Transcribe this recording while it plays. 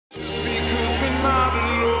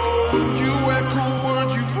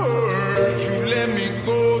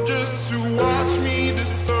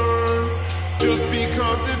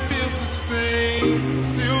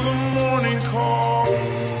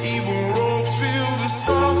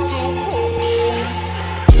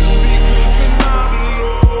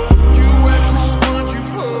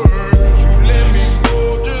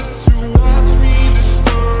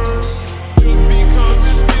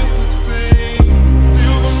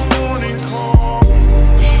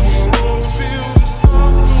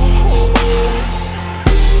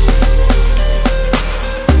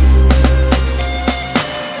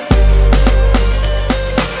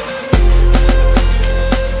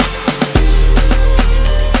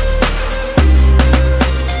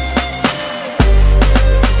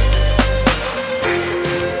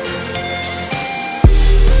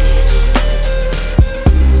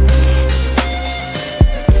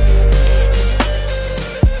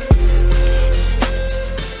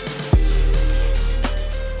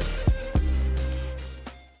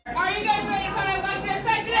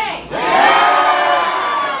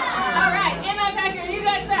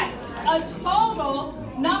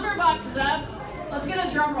steps. Let's get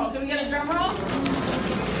a drum roll. Can we get a drum roll?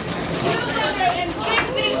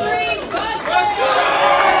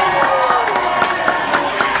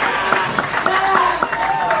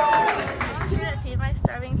 263 Student Feed My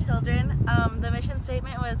Starving Children. The mission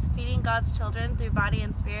statement was feeding God's children through body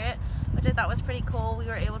and spirit, which I thought was pretty cool. We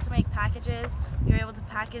were able to make packages. We were able to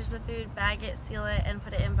package the food, bag it, seal it, and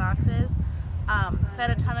put it in boxes.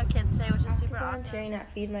 Fed a ton of kids today, which is super awesome. Volunteering at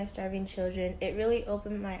Feed My Starving Children, it really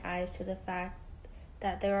opened my eyes to the fact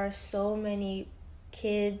that there are so many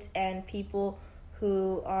kids and people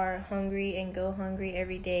who are hungry and go hungry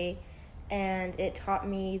every day, and it taught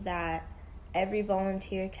me that every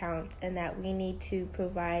volunteer counts and that we need to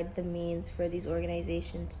provide the means for these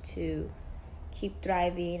organizations to keep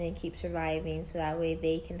thriving and keep surviving so that way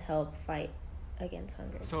they can help fight against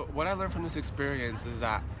hunger. So what I learned from this experience is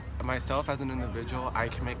that myself as an individual, I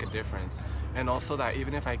can make a difference, and also that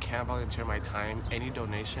even if I can't volunteer my time, any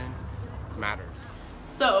donation matters.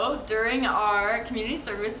 So during our community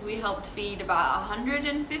service, we helped feed about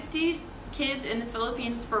 150 kids in the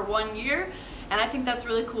Philippines for 1 year, and I think that's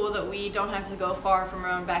really cool that we don't have to go far from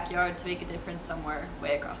our own backyard to make a difference somewhere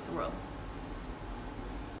way across the world.